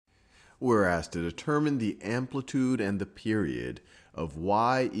We're asked to determine the amplitude and the period of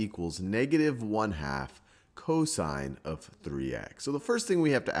y equals negative 1/2 cosine of 3x. So the first thing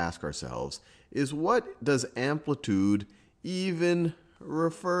we have to ask ourselves is, what does amplitude even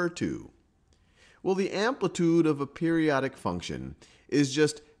refer to? Well, the amplitude of a periodic function is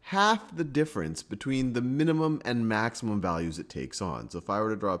just half the difference between the minimum and maximum values it takes on. So if I were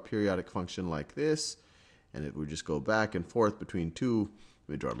to draw a periodic function like this, and it would just go back and forth between two,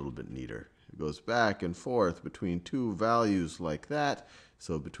 let me draw it a little bit neater. It goes back and forth between two values like that.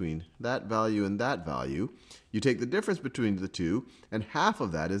 So between that value and that value, you take the difference between the two, and half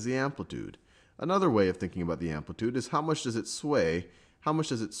of that is the amplitude. Another way of thinking about the amplitude is how much does it sway? How much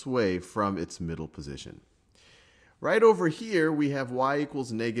does it sway from its middle position? Right over here, we have y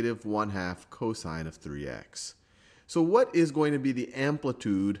equals negative 1/2 cosine of 3x. So what is going to be the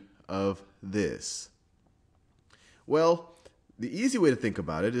amplitude of this? Well, the easy way to think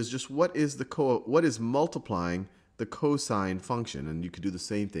about it is just what is multiplying the cosine function. And you could do the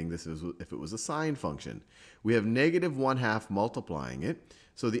same thing if it was a sine function. We have negative 1/2 multiplying it.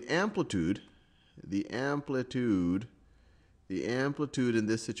 So the amplitude in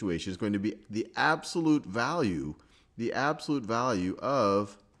this situation is going to be the absolute value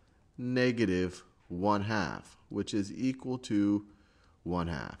of negative 1/2, which is equal to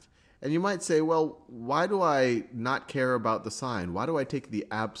 1/2. And you might say, well, why do I not care about the sign? Why do I take the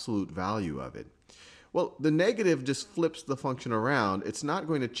absolute value of it? Well, the negative just flips the function around. It's not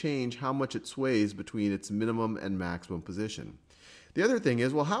going to change how much it sways between its minimum and maximum position. The other thing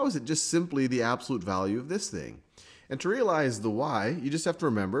is, well, how is it just simply the absolute value of this thing? And to realize the y, you just have to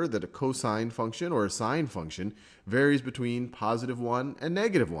remember that a cosine function or a sine function varies between +1 and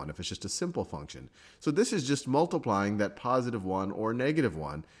 -1 if it's just a simple function. So this is just multiplying that +1 or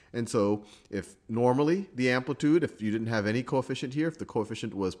 -1. And so if normally the amplitude, if you didn't have any coefficient here, if the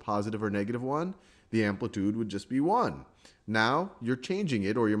coefficient was positive or -1, the amplitude would just be 1. Now you're changing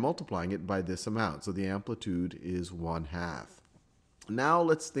it, or you're multiplying it by this amount. So the amplitude is 1/2. Now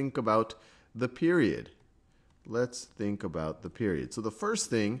let's think about the period. Let's think about the period. So the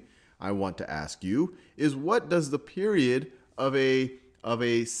first thing I want to ask you is, what does the period of a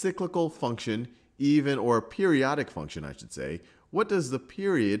cyclical function or a periodic function, I should say, what does the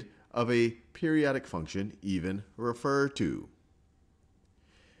period of a periodic function even refer to?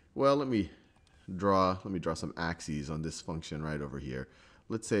 Well, let me draw some axes on this function right over here.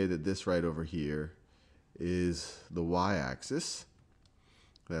 Let's say that this right over here is the y-axis.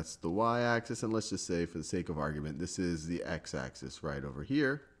 That's the y-axis, and let's just say, for the sake of argument, this is the x-axis right over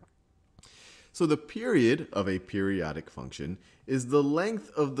here. So the period of a periodic function is the length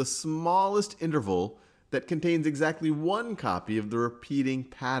of the smallest interval that contains exactly one copy of the repeating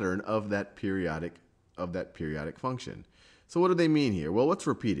pattern of that periodic function. So what do they mean here? Well, what's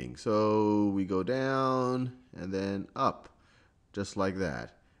repeating? So we go down and then up, just like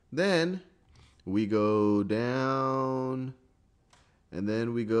that. Then we go down and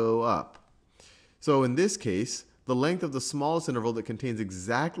then we go up. So in this case, the length of the smallest interval that contains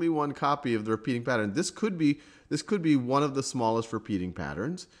exactly one copy of the repeating pattern, this could be one of the smallest repeating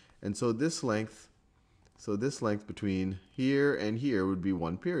patterns. And so this length between here and here would be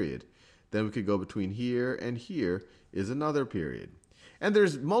one period. Then we could go between here and here is another period. And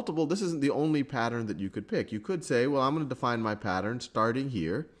there's multiple. This isn't the only pattern that you could pick. You could say, well, I'm going to define my pattern starting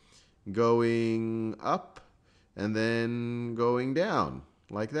here, going up, and then going down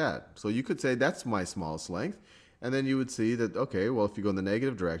like that. So you could say that's my smallest length. And then you would see that, okay, well, if you go in the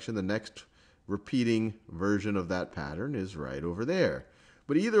negative direction, the next repeating version of that pattern is right over there.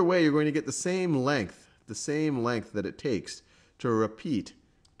 But either way, you're going to get the same length that it takes to repeat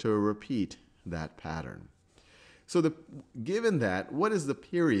that pattern. So given that, what is the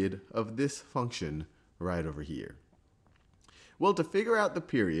period of this function right over here? Well, to figure out the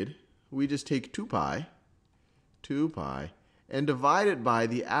period, we just take 2 pi, and divide it by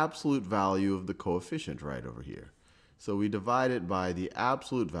the absolute value of the coefficient right over here. So we divide it by the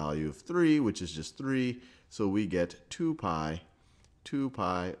absolute value of 3, which is just 3. So we get 2 pi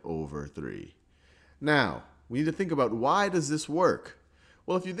over 3. Now, we need to think about, why does this work?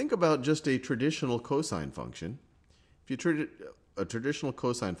 Well, if you think about just a traditional cosine function, a traditional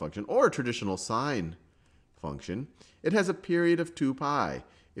cosine function or a traditional sine function, it has a period of 2 pi.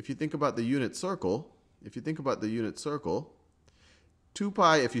 If you think about the unit circle, 2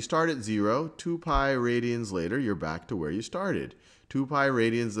 pi, if you start at 0, 2 pi radians later, you're back to where you started. 2 pi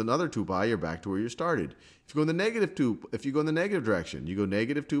radians, another 2 pi, you're back to where you started. If you go in the negative direction, you go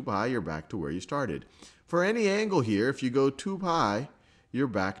negative 2 pi, you're back to where you started. For any angle here, if you go 2 pi, you're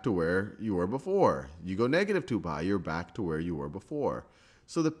back to where you were before. You go negative 2 pi, you're back to where you were before.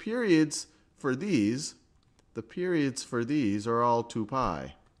 So the periods for these are all 2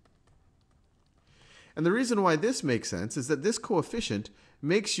 pi. And the reason why this makes sense is that this coefficient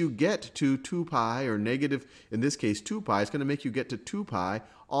makes you get to 2 pi, or negative, in this case 2 pi. It's going to make you get to 2 pi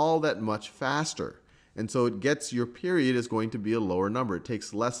all that much faster. And so it gets, your period is going to be a lower number. It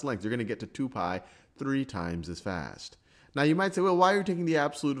takes less length. You're going to get to 2 pi 3 times as fast. Now you might say, well, why are you taking the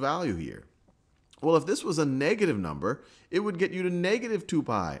absolute value here? Well, if this was a negative number, it would get you to negative 2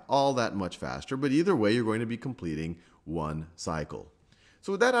 pi all that much faster. But either way, you're going to be completing one cycle.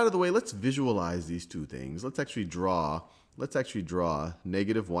 So with that out of the way, let's visualize these two things. Let's actually draw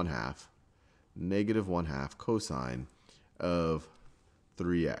negative 1/2 cosine of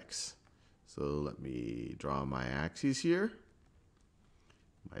 3x. So let me draw my axes here.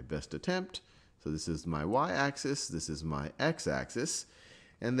 My best attempt. So this is my y-axis, this is my x-axis.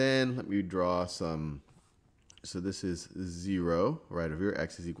 And then let me draw some, so this is 0 right over here,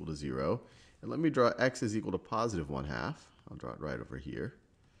 x is equal to 0. And let me draw x is equal to positive 1/2. I'll draw it right over here.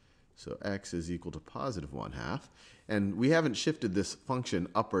 So x is equal to positive 1/2. And we haven't shifted this function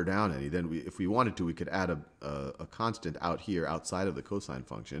up or down any. Then if we wanted to, we could add a constant out here outside of the cosine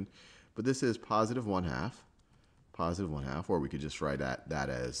function. But this is positive 1/2, or we could just write that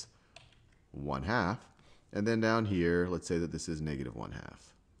as 1/2. And then down here, let's say that this is negative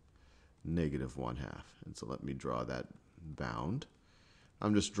 1/2. And so let me draw that bound.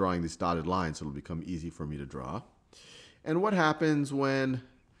 I'm just drawing these dotted lines so it'll become easy for me to draw. And what happens when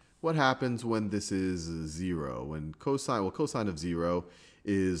this is 0? When cosine of 0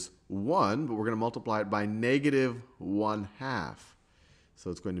 is 1, but we're going to multiply it by negative 1/2.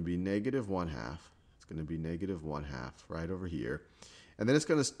 So it's going to be negative 1/2. It's going to be negative 1/2 right over here. And then it's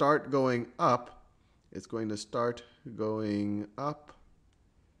going to start going up. It's going to start going up.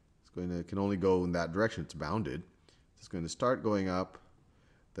 It can only go in that direction. It's bounded. It's going to start going up.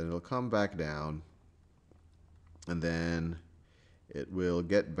 Then it'll come back down. And then it will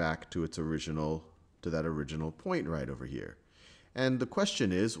get back to that original point right over here. And the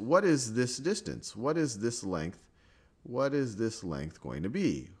question is, what is this distance? What is this length? What is this length going to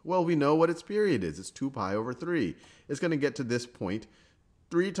be? Well, we know what its period is. It's 2 pi over 3. It's going to get to this point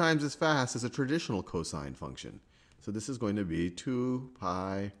 3 times as fast as a traditional cosine function. So this is going to be 2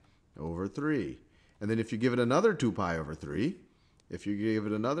 pi over 3. And then if you give it another 2 pi over 3, it's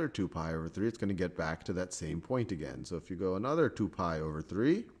going to get back to that same point again. So if you go another 2 pi over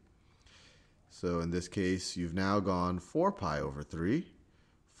 3, so in this case, you've now gone 4 pi over 3.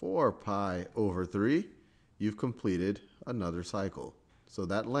 4 pi over 3, you've completed another cycle. So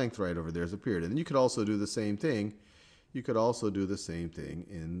that length right over there is a period. And then you could also do the same thing. You could also do the same thing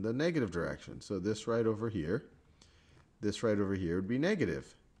in the negative direction. So this right over here would be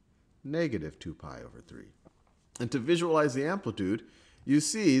negative 2 pi over 3. And to visualize the amplitude, you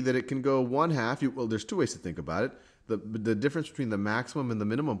see that it can go 1/2. Well, there's two ways to think about it. The difference between the maximum and the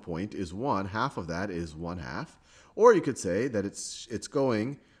minimum point is 1. Half of that is 1/2. Or you could say that it's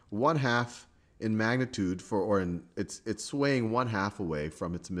going 1/2 in magnitude it's swaying 1/2 away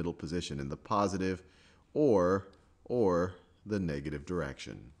from its middle position in the positive or the negative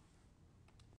direction.